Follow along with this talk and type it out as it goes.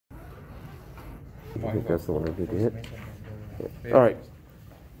I think that's the one I need to hit. Yeah. All right.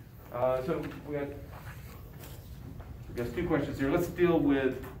 So we got, I guess, two questions here. Let's deal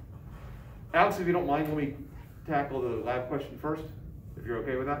with, Alex, if you don't mind, let me tackle the lab question first, if you're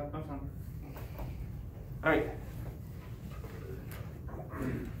okay with that. That's fine. All right.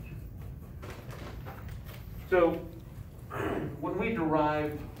 So when we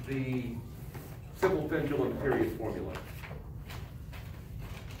derived the simple pendulum period formula,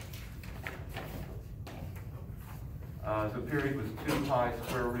 so period was 2 pi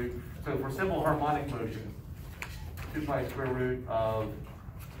square root. So for simple harmonic motion, 2 pi square root of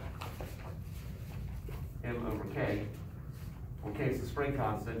m over k, where k is the spring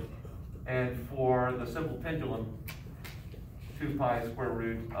constant. And for the simple pendulum, 2 pi square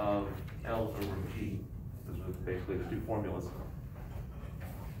root of L over G. Those are basically the two formulas.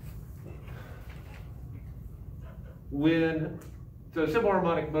 So simple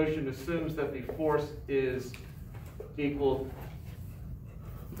harmonic motion assumes that the force is equal,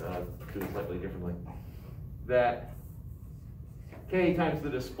 do it slightly differently, that K times the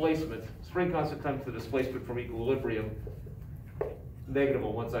displacement, spring constant times the displacement from equilibrium, negative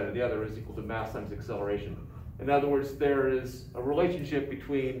on one side or the other, is equal to mass times acceleration. In other words, there is a relationship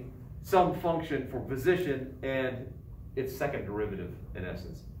between some function for position and its second derivative, in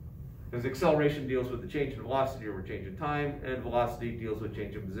essence. Because acceleration deals with the change in velocity over change in time, and velocity deals with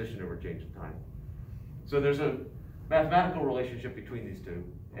change in position over change in time. So there's a mathematical relationship between these two,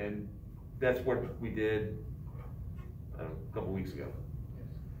 and that's what we did a couple weeks ago.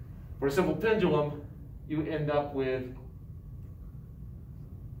 For a simple pendulum, you end up with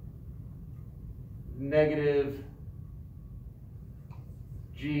negative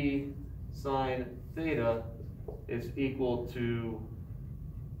G sine theta is equal to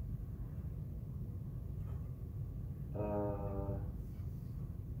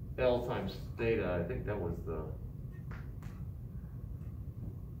L times theta. I think that was the,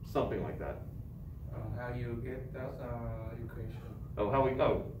 something like that. How you get that equation? Oh, how we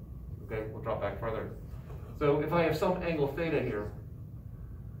go? Okay, we'll drop back further. So if I have some angle theta here,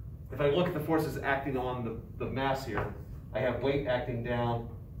 if I look at the forces acting on the mass here, I have weight acting down,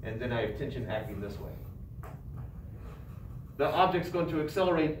 and then I have tension acting this way. The object's going to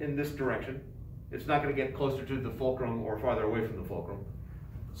accelerate in this direction. It's not going to get closer to the fulcrum or farther away from the fulcrum.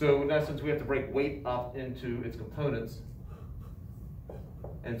 So in essence, we have to break weight up into its components.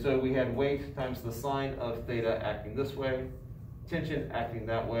 And so we had weight times the sine of theta acting this way, tension acting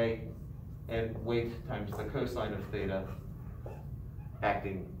that way, and weight times the cosine of theta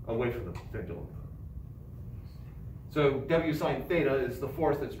acting away from the pendulum. So W sine theta is the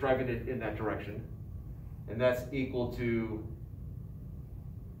force that's driving it in that direction, and that's equal to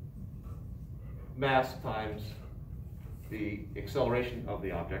mass times the acceleration of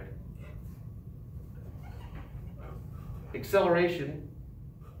the object. Acceleration,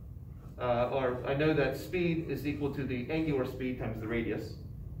 or I know that speed is equal to the angular speed times the radius,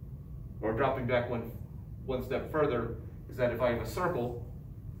 or dropping back one step further, is that if I have a circle,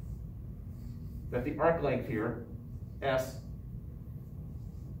 that the arc length here, S,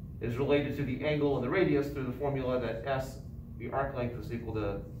 is related to the angle and the radius through the formula that S, the arc length, is equal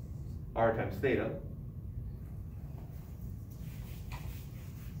to R times theta.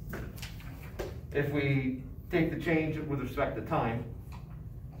 If we take the change with respect to time,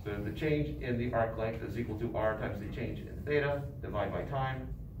 so the change in the arc length is equal to R times the change in theta, divide by time.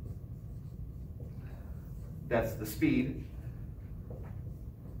 That's the speed,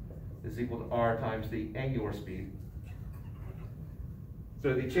 is equal to R times the angular speed.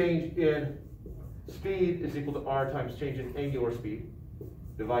 So the change in speed is equal to R times change in angular speed,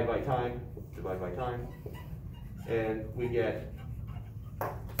 divide by time, and we get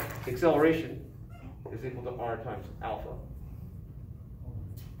acceleration is equal to R times alpha.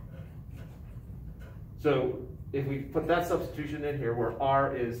 So if we put that substitution in here, where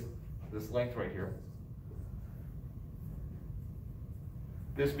R is this length right here,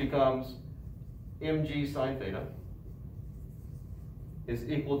 this becomes mg sine theta is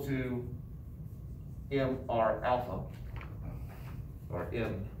equal to mr alpha, or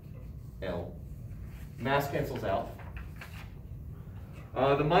ml. Mass cancels out.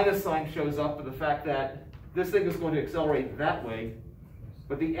 The minus sign shows up for the fact that this thing is going to accelerate that way,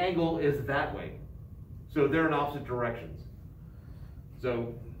 but the angle is that way. So they're in opposite directions.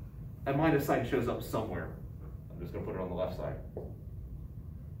 So a minus sign shows up somewhere. I'm just going to put it on the left side.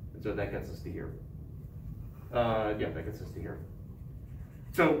 And so that gets us to here. Yeah, that gets us to here.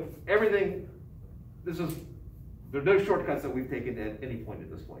 So everything, there are no shortcuts that we've taken at any point at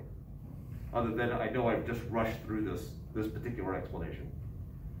this point, other than I know I've just rushed through this particular explanation.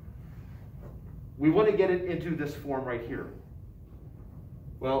 we want to get it into this form right here.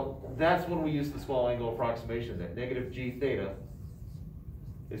 Well, that's when we use the small angle approximation, that negative g theta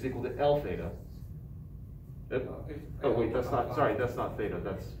is equal to L theta. Oh wait, that's not, sorry, that's not theta,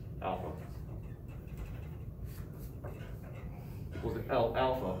 that's alpha. Equals to L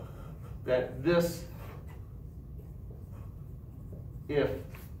alpha. That this, if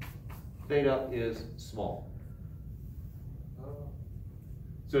theta is small.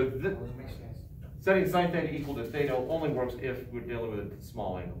 So That makes sense. setting sine theta equal to theta only works if we're dealing with a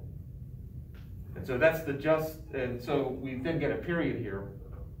small angle. And so that's the and so we then get a period here,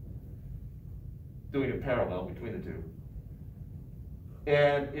 doing a parallel between the two.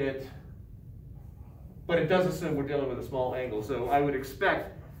 And but it does assume we're dealing with a small angle. So I would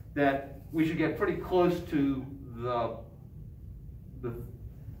expect that we should get pretty close to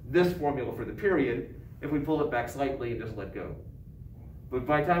this formula for the period if we pull it back slightly and just let go. But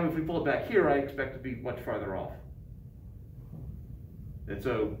by the time if we pull it back here, I expect to be much farther off. And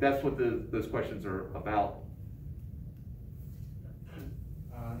so that's what those questions are about.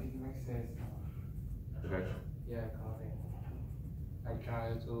 It makes sense. Okay. Yeah, correct. I try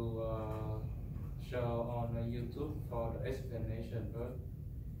to show on YouTube for the explanation, but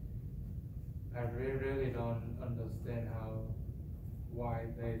I really don't understand why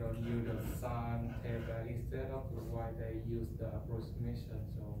they don't use the sine theta instead of why they use the approximation.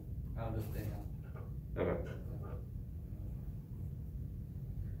 So I understand now. Okay.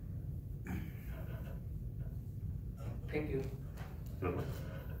 Thank you.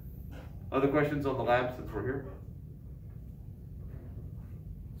 Other questions on the lab since we're here?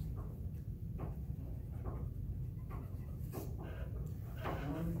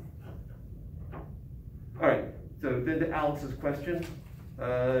 All right, so then to Alex's question,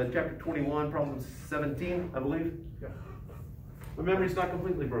 chapter 21, problem 17, I believe. Yeah. My memory's not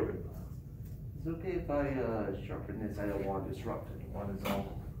completely broken. Is it okay if I sharpen this? I don't want to disrupt anyone, is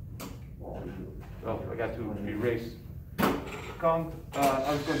all you. Oh, I got to erase. Kong,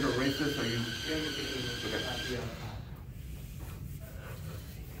 I was going to erase this, are you? Okay.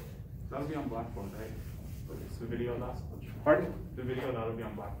 That'll be on Blackboard, right? It's the video last one. Pardon? The video that'll be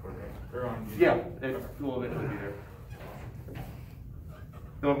on Blackboard, right? Or on YouTube. Yeah, it will eventually be there.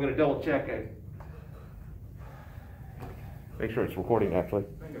 So I'm gonna double check it. Make sure it's recording actually.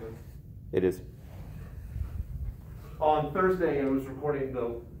 I think it is. It is. On Thursday, I was recording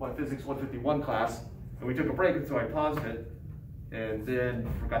my Physics 151 class, and we took a break, and so I paused it, and then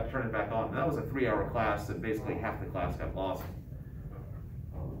forgot to turn it back on. And that was a 3-hour class, and basically half the class got lost.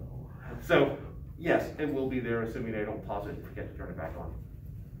 So, yes, it will be there, assuming I don't pause it and forget to turn it back on.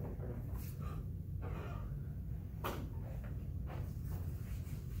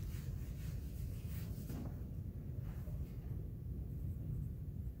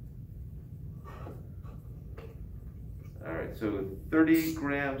 All right, so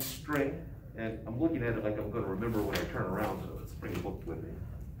 30-gram string, and I'm looking at it like I'm going to remember when I turn around, so let's bring a book with me.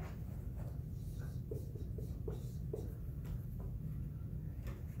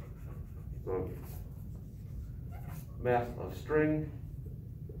 So, mass of string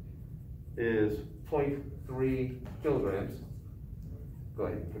is 0.3 kilograms. Go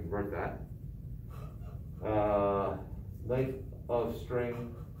ahead and convert that. Length of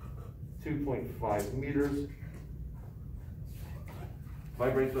string, 2.5 meters.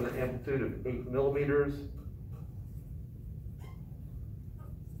 Vibrates with an amplitude of 8 millimeters.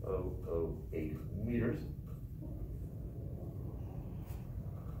 0.008 meters.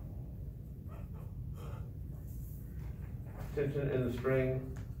 Tension in the string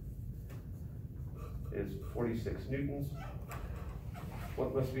is 46 newtons.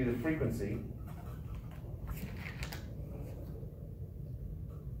 What must be the frequency?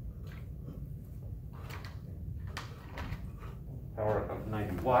 Power of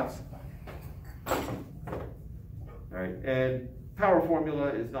 90 watts. All right, and power formula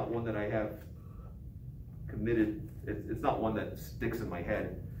is not one that I have committed. It's not one that sticks in my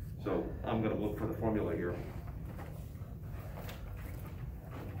head. So I'm going to look for the formula here.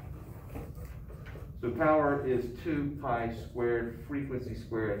 So power is 2 pi squared, frequency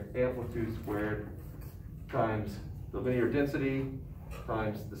squared, amplitude squared, times the linear density,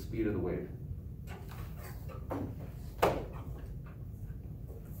 times the speed of the wave.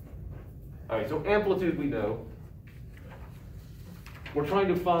 All right, so amplitude we know. We're trying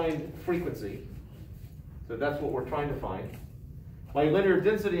to find frequency. So that's what we're trying to find. My linear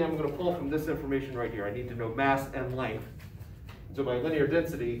density, I'm going to pull from this information right here. I need to know mass and length. So my linear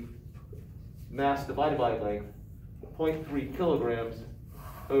density, mass divided by length, 0.3 kilograms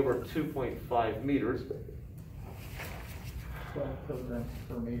over 2.5 meters. 12 kilograms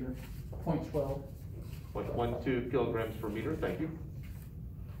per meter, 0.12. 0.12 kilograms per meter, thank you.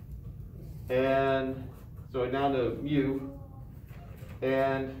 And so I now know mu,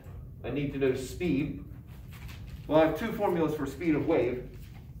 and I need to know speed. Well, I have two formulas for speed of wave.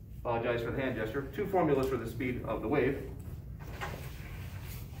 Apologize for the hand gesture. Two formulas for the speed of the wave.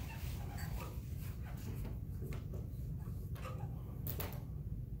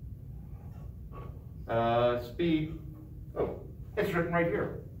 Speed, oh, it's written right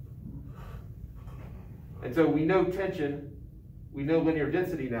here. And so we know tension, we know linear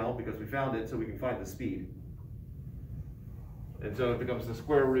density now because we found it, so we can find the speed. And so it becomes the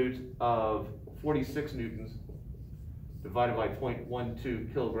square root of 46 newtons divided by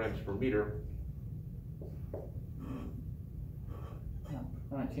 0.12 kilograms per meter.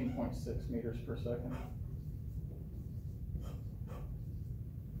 19.6 meters per second.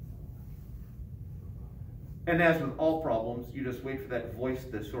 And as with all problems, you just wait for that voice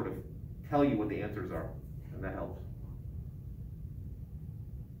to sort of tell you what the answers are, and that helps.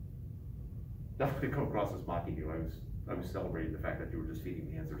 Not going to come across as mocking you. I was celebrating the fact that you were just feeding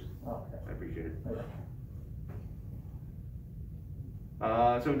me answers. Oh, okay. I appreciate it. Okay.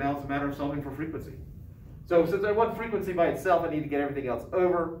 So now it's a matter of solving for frequency. So since I want frequency by itself, I need to get everything else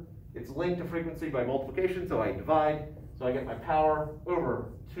over. It's linked to frequency by multiplication, so I divide. So I get my power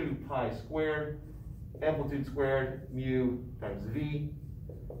over 2 pi squared, amplitude squared, mu times v.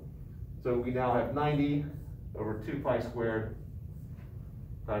 So we now have 90 over 2 pi squared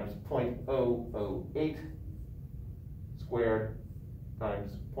times 0.008 squared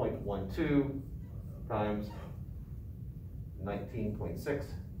times 0.12 times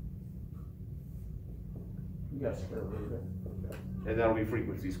 19.6. You got square root it. And that'll be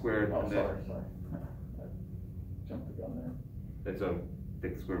frequency squared. Oh, and sorry. I jumped the gun there. And so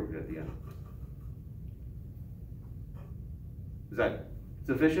take the square root at the end. Is that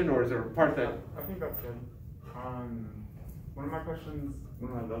sufficient, or is there a part that? I think that's good. One of my questions,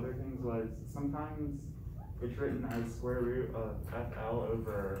 one of the other things was sometimes it's written as square root of FL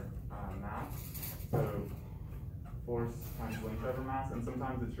over mass, so force times length over mass, and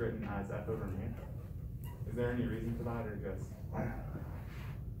sometimes it's written as F over mu. Is there any reason for that, or just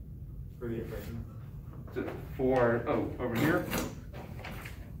for the equation? For, oh, over here?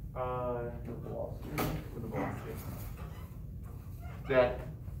 For the velocity. That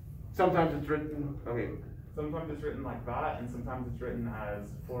sometimes it's written, okay. Sometimes it's written like that, and sometimes it's written as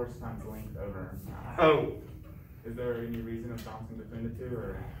force times length over mass. Oh. Is there any reason of bouncing between the two,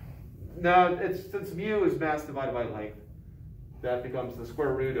 or? No, it's, since mu is mass divided by length, that becomes the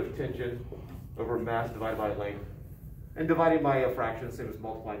square root of tension over mass divided by length. And dividing by a fraction, same as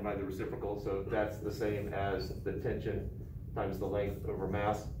multiplying by the reciprocal, so that's the same as the tension times the length over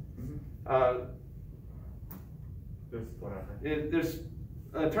mass. Mm-hmm. Just whatever. There's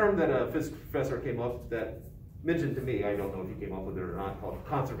a term that a physics professor came up that mentioned to me, I don't know if he came up with it or not, called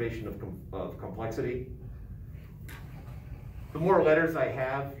conservation of complexity. The more letters I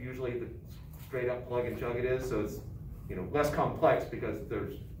have, usually the straight up plug and chug it is, so it's less complex because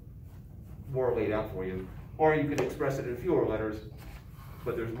there's more laid out for you. Or you can express it in fewer letters,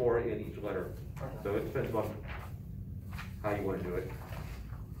 but there's more in each letter. So it depends on how you want to do it.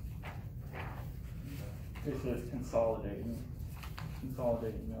 Basically, it's consolidating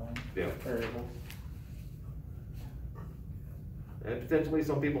variables. And potentially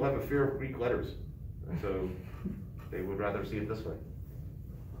some people have a fear of Greek letters, and so they would rather see it this way.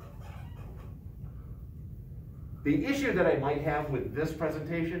 The issue that I might have with this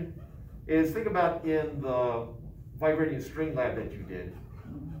presentation is, think about in the vibrating string lab that you did,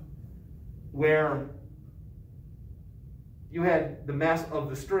 where you had the mass of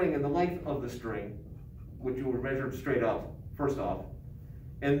the string and the length of the string, which you were measured straight up, first off.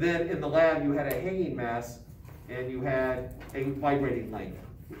 And then in the lab, you had a hanging mass and you had a vibrating length,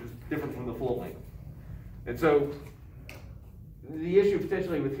 which is different from the full length. And so the issue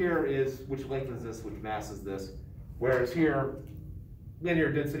potentially with here is which length is this, which mass is this, whereas here,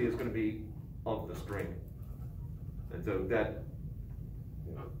 linear density is going to be of the string. And so that,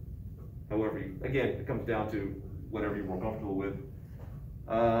 however, again, it comes down to whatever you're more comfortable with.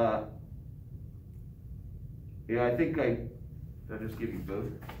 Yeah, I think I'll just give you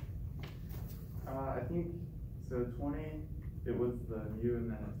both. I think, so 20, it was the mu and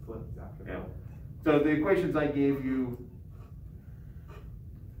then it flipped after that. Yeah. So the equations I gave you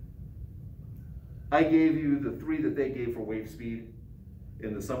the 3 that they gave for wave speed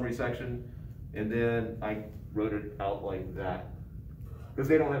in the summary section, and then I wrote it out like that, because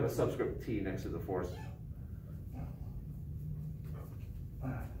they don't have a subscript T next to the force.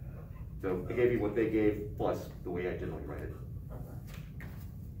 So I gave you what they gave plus the way I generally write it.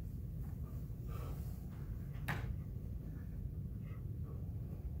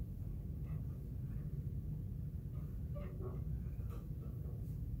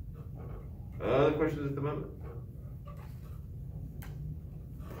 questions at the moment?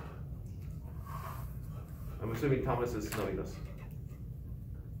 I'm assuming Thomas is snubbing us.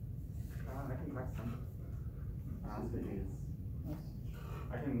 I can text him. Ask if he's,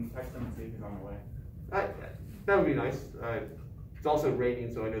 I can text him and see if he's on the way. That would be nice. It's also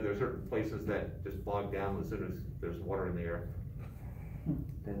raining, so I know there are certain places that just bog down as soon as there's water in the air.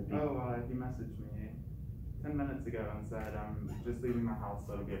 Oh, he messaged me 10 minutes ago and said, I'm just leaving my house,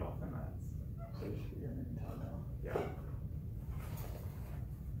 so it'll be about 10 minutes. So you should be here anytime now. Yeah.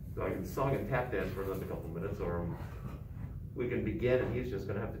 So I can song and tap dance for another couple minutes, or we can begin and he's just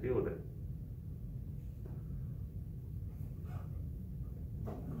gonna have to deal with it.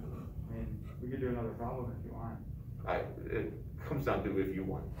 I mean, we could do another problem if you want. It comes down to if you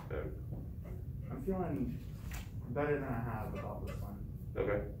want. I'm feeling better than I have about this one.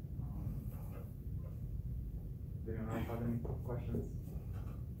 Okay. Do anyone else have any questions?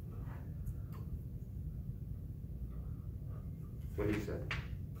 What he said.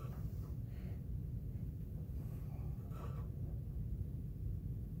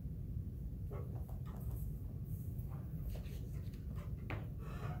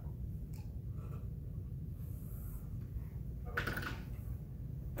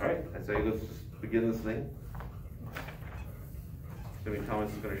 All right, I say let's just begin this thing. Assuming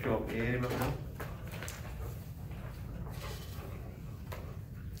Thomas is going to show up any minute now.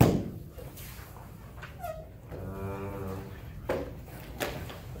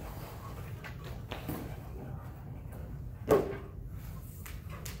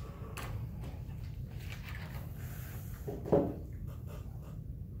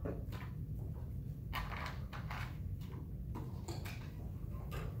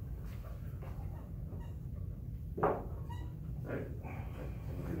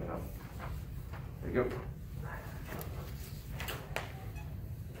 There you go.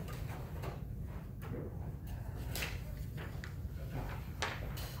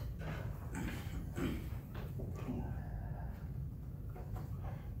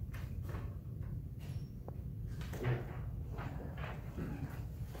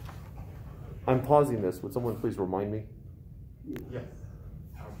 I'm pausing this. Would someone please remind me? Yes.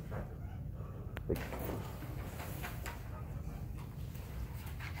 I'll try to. Thank you.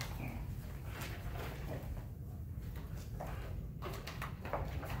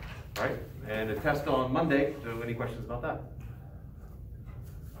 All right, and a test on Monday. So any questions about that?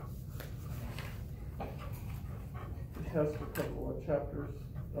 We test a couple of chapters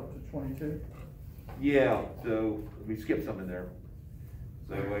up to 22. Yeah, so we skipped some in there.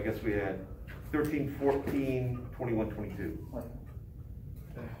 So I guess we had 13, 14, 21, 22. Okay.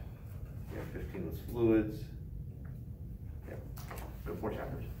 Yeah, 15 was fluids. Yeah, so 4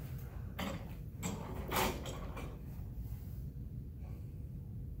 chapters.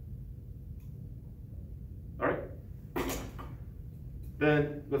 All right.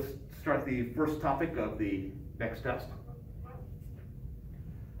 Then let's start the first topic of the next test.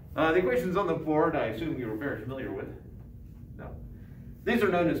 The equations on the board, I assume you were very familiar with. No. These are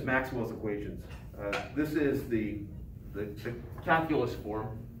known as Maxwell's equations. This is the calculus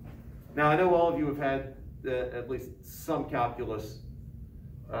form. Now, I know all of you have had at least some calculus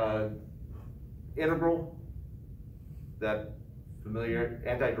integral, that familiar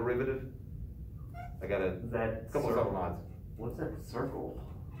antiderivative. I got a couple of other odds. What's that circle?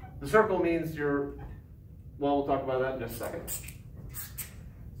 The circle means well, we'll talk about that in just a second.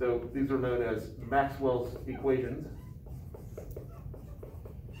 So these are known as Maxwell's equations.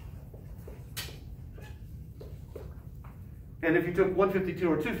 And if you took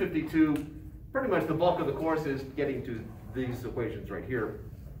 152 or 252, pretty much the bulk of the course is getting to these equations right here.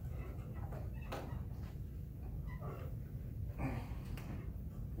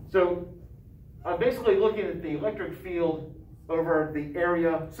 So I'm basically looking at the electric field over the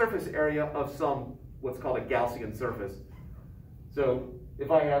surface area of what's called a Gaussian surface. So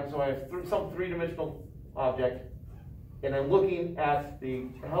if I have some three-dimensional object, and I'm looking at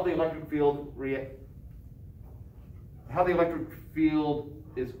how the electric field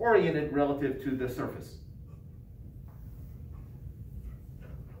is oriented relative to the surface.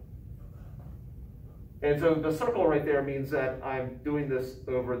 And so the circle right there means that I'm doing this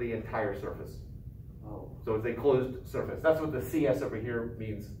over the entire surface. Oh. So it's a closed surface. That's what the CS over here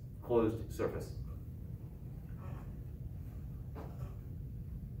means, closed surface.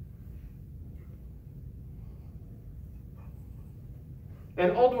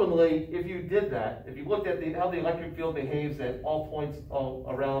 And ultimately, if you did that, if you looked at how the electric field behaves at all points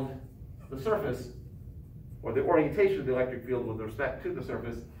around the surface, or the orientation of the electric field with respect to the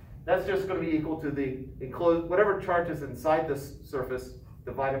surface, that's just going to be equal to the enclosed, whatever charge is inside this surface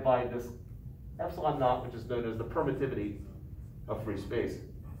divided by this epsilon naught, which is known as the permittivity of free space.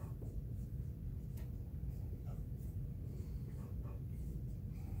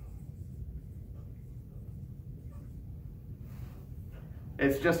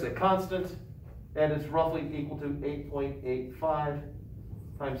 It's just a constant, and it's roughly equal to 8.85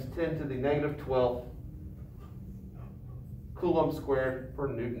 times 10 to the negative 12 Coulomb squared per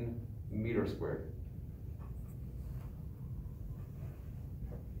Newton meter squared.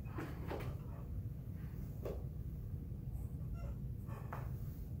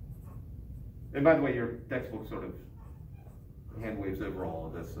 And by the way, your textbook sort of hand waves over all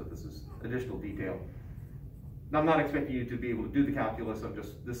of this, so this is additional detail. Now, I'm not expecting you to be able to do the calculus,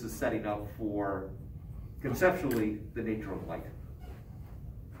 this is setting up for, conceptually, the nature of light.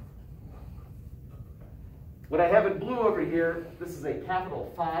 What I have in blue over here, this is a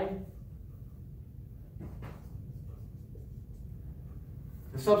capital phi.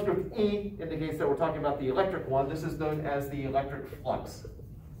 The subscript E indicates that we're talking about the electric one. This is known as the electric flux.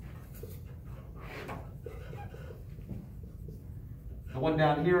 The one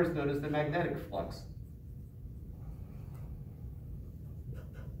down here is known as the magnetic flux.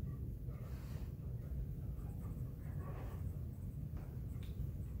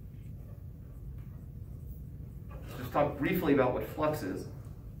 Let's just talk briefly about what flux is.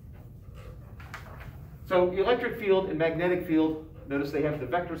 So electric field and magnetic field, notice they have the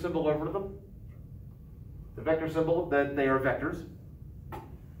vector symbol over them. The vector symbol, that they are vectors.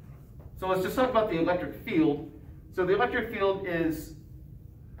 So let's just talk about the electric field. So the electric field is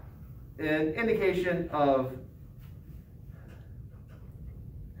an indication of,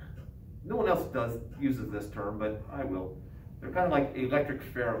 no one else uses this term, but I will. They're kind of like electric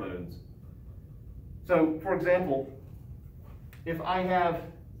pheromones. So, for example, if I have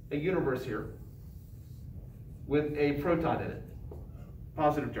a universe here with a proton in it,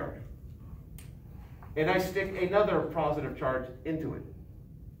 positive charge, and I stick another positive charge into it,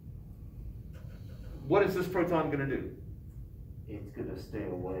 what is this proton going to do? It's going to stay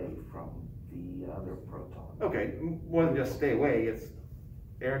away from the other proton. Okay, more than just stay away. It's,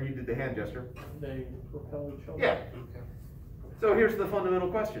 Aaron, you did the hand gesture. They repel each other. Yeah. So here's the fundamental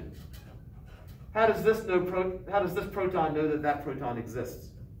question: how does this proton know that that proton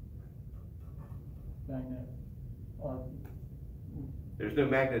exists? Magnet. There's no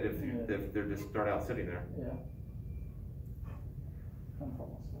magnet if they're just start out sitting there. Yeah.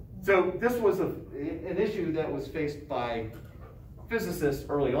 So this was an issue that was faced by physicists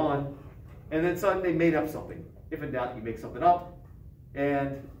early on, and then suddenly they made up something. If in doubt, you make something up,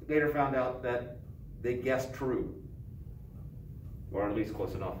 and later found out that they guessed true, or at least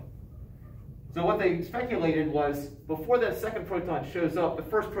close enough. So what they speculated was, before that second proton shows up, the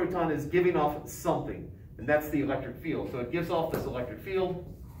first proton is giving off something, and that's the electric field. So it gives off this electric field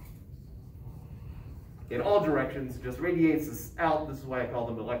in all directions, just radiates this out. This is why I call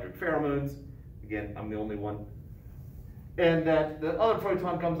them electric pheromones. Again, I'm the only one. And that the other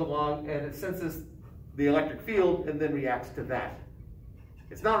proton comes along and it senses the electric field and then reacts to that.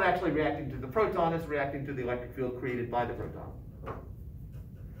 It's not actually reacting to the proton, it's reacting to the electric field created by the proton.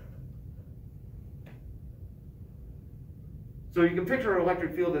 So you can picture an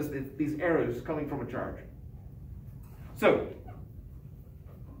electric field as these arrows coming from a charge. So,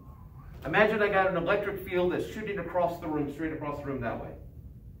 imagine I got an electric field that's shooting across the room, straight across the room that way.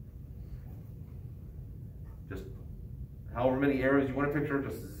 Just however many arrows you want to picture,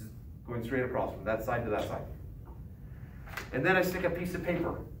 just going straight across from that side to that side. And then I stick a piece of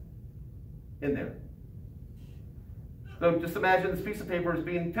paper in there. So just imagine this piece of paper is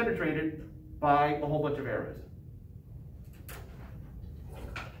being penetrated by a whole bunch of arrows.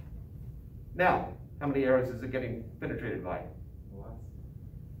 Now, how many arrows is it getting penetrated by?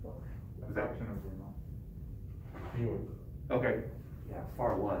 A fraction of the amount. Okay. Yeah,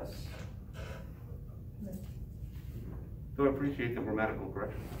 far less. So I appreciate the grammatical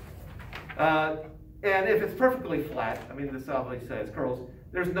correction. And if it's perfectly flat, I mean, this obviously says curls,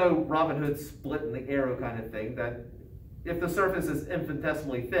 there's no Robin Hood split in the arrow kind of thing, that if the surface is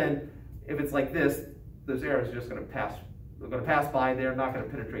infinitesimally thin, if it's like this, those arrows are just going to pass. They're going to pass by, they're not going to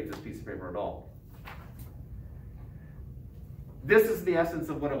penetrate this piece of paper at all. This is the essence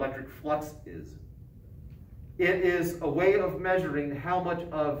of what electric flux is. It is a way of measuring how much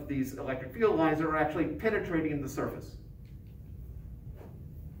of these electric field lines are actually penetrating the surface.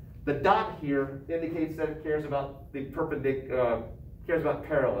 The dot here indicates that it cares about the perpendicular, cares about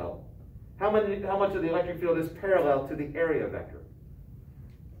parallel. How much of the electric field is parallel to the area vector?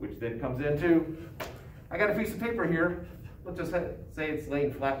 Which then comes into, I got a piece of paper here. Let's just say it's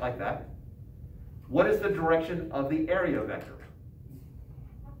laying flat like that. What is the direction of the area vector?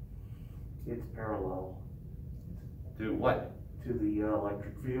 It's parallel To what? to the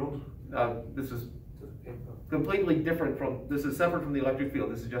electric field. This is To the paper. completely different from, this is separate from the electric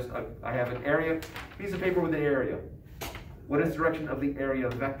field. This is just, I have an area, piece of paper with an area. What is the direction of the area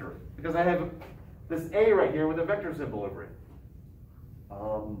vector? Because I have this A right here with a vector symbol over it.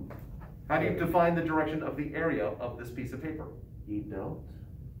 How do you define the direction of the area of this piece of paper? You don't.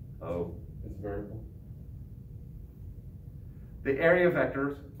 Oh. It's variable. The area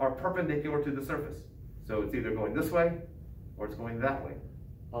vectors are perpendicular to the surface. So it's either going this way or it's going that way.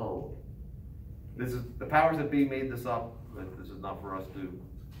 Oh, This is, the powers that be made this up, but this is not for us to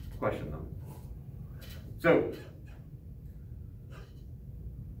question them. So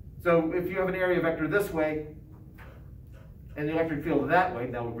if you have an area vector this way and the electric field that way,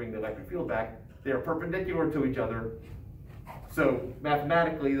 now we bring the electric field back, they are perpendicular to each other. So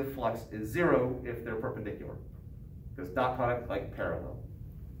mathematically the flux is 0 if they're perpendicular, because dot product like parallel.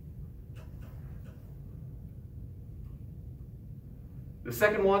 The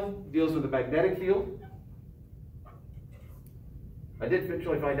second one deals with the magnetic field. I did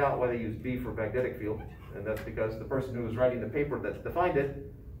eventually find out why they use B for magnetic field, and that's because the person who was writing the paper that defined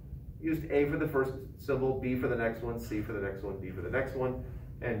it used A for the first symbol, B for the next one, C for the next one, D for the next one,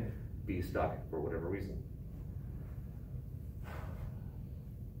 and B stuck for whatever reason.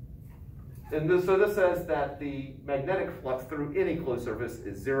 And so this says that the magnetic flux through any closed surface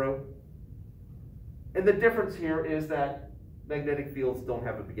is 0. And the difference here is that magnetic fields don't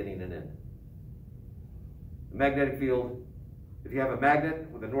have a beginning and end. The magnetic field, if you have a magnet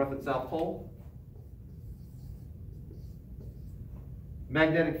with a north and south pole,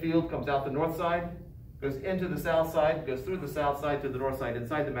 magnetic field comes out the north side, goes into the south side, goes through the south side to the north side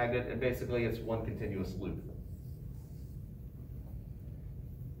inside the magnet, and basically it's one continuous loop.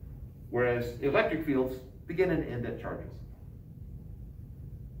 Whereas electric fields begin and end at charges.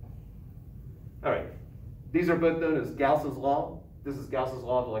 All right, these are both known as Gauss's law. This is Gauss's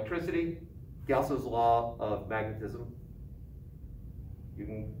law of electricity, Gauss's law of magnetism. You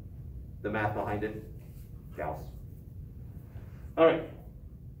can, the math behind it, Gauss. All right,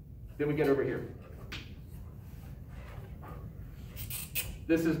 then we get over here.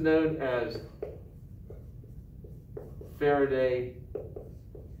 This is known as Faraday,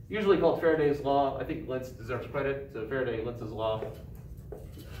 usually called Faraday's law. I think Lentz deserves credit, so Faraday-Lentz's law.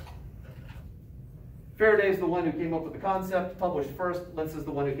 Faraday's the one who came up with the concept, published first. Lentz is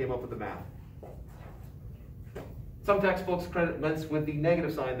the one who came up with the math. Some textbooks credit Lentz with the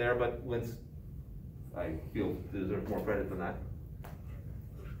negative sign there, but Lentz, I feel, deserves more credit than that.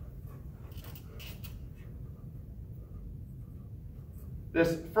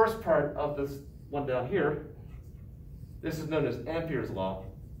 This first part of this one down here, this is known as Ampere's law.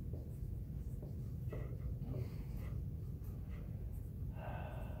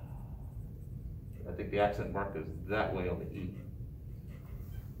 I think the accent mark is that way on the E.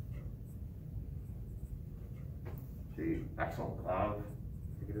 The accent cloud,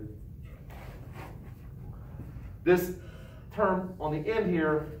 I think it is. This term on the end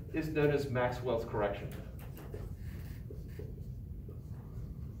here is known as Maxwell's correction.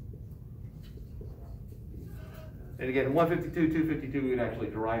 And again, 152, 252, we would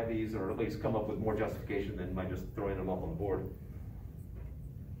actually derive these, or at least come up with more justification than by just throwing them up on the board.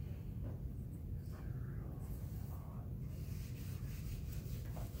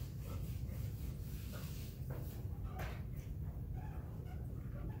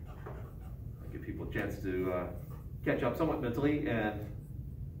 Give people a chance to catch up somewhat mentally, and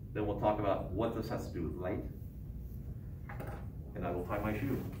then we'll talk about what this has to do with light. And I will tie my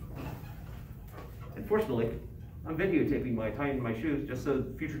shoe. Unfortunately, I'm videotaping my tying my shoes just so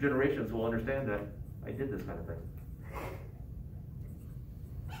future generations will understand that I did this kind of thing.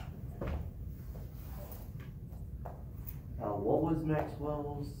 What was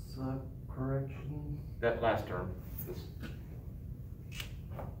Maxwell's correction? That last term, this.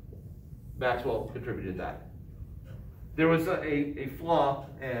 Maxwell contributed that. There was a flaw,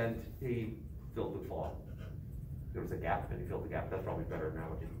 and he filled the flaw. There was a gap, and he filled the gap. That's probably a better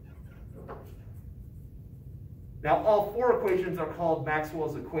analogy. Now, all four equations are called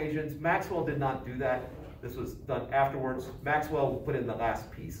Maxwell's equations. Maxwell did not do that. This was done afterwards. Maxwell put in the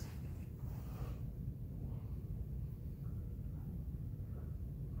last piece.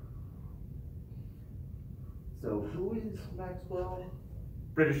 So who is Maxwell?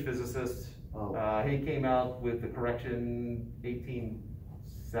 British physicist. Oh. He came out with the correction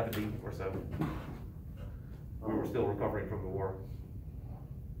 1870 or so. We were still recovering from the war.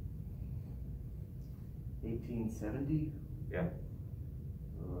 1870? Yeah.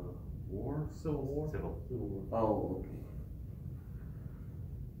 War? Civil War. Civil. Oh,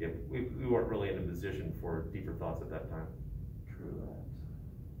 okay. Yeah, we weren't really in a position for deeper thoughts at that time. True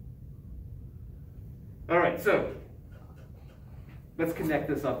that. All right, so let's connect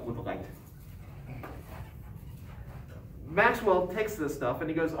this up with light. Maxwell takes this stuff and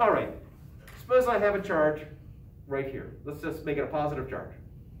he goes, all right, suppose I have a charge right here. Let's just make it a positive charge.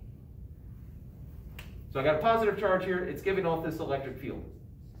 So I got a positive charge here, it's giving off this electric field.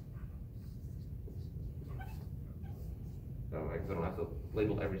 So I don't have to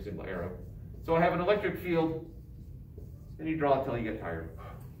label every single arrow. So I have an electric field, and you draw it till you get tired.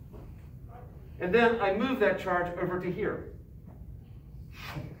 And then I move that charge over to here.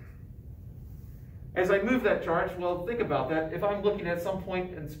 As I move that charge, well, think about that. If I'm looking at some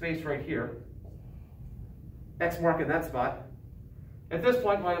point in space right here, X marking that spot, at this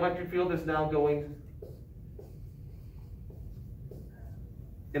point my electric field is now going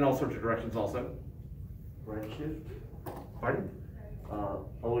in all sorts of directions also. Redshift? Pardon? Oh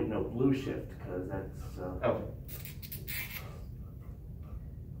wait, no, blue shift, because that's, Oh.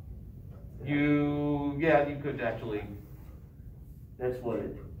 Yeah, you could actually that's what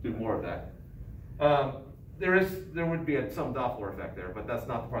it, do more of that. There would be some Doppler effect there, but that's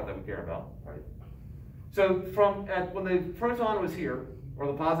not the part that we care about. right. So when the proton was here, or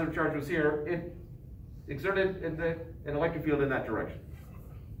the positive charge was here, it exerted an electric field in that direction.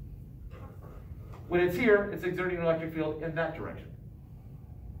 When it's here, it's exerting an electric field in that direction.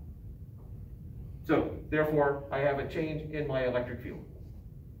 So, therefore, I have a change in my electric field.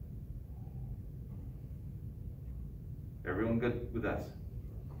 Everyone good with that?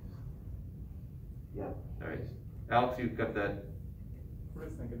 Yeah. All right. Alex, you've got that. We're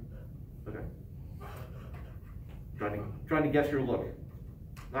just thinking. Okay. Trying to guess your look.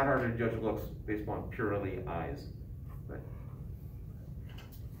 Not hard to judge looks based upon purely eyes. But.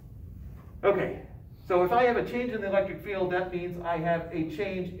 Okay. So if I have a change in the electric field, that means I have a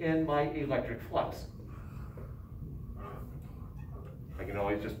change in my electric flux. I can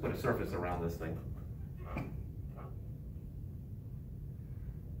always just put a surface around this thing.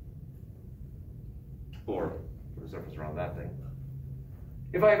 Or put a surface around that thing.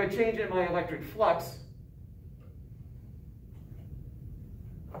 If I have a change in my electric flux,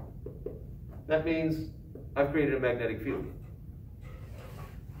 that means I've created a magnetic field.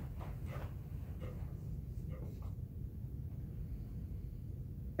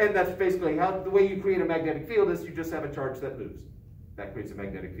 And that's basically the way you create a magnetic field is you just have a charge that moves. That creates a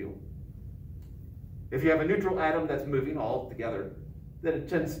magnetic field. If you have a neutral atom that's moving all together, then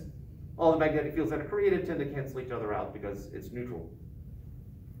all the magnetic fields that are created tend to cancel each other out because it's neutral.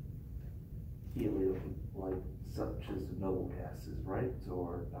 Helium, like such as noble gases, right?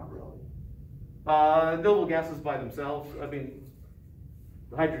 Or not really? Noble gases by themselves, I mean,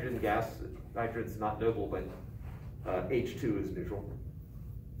 hydrogen gas, nitrogen's not noble, but H2 is neutral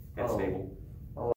and stable.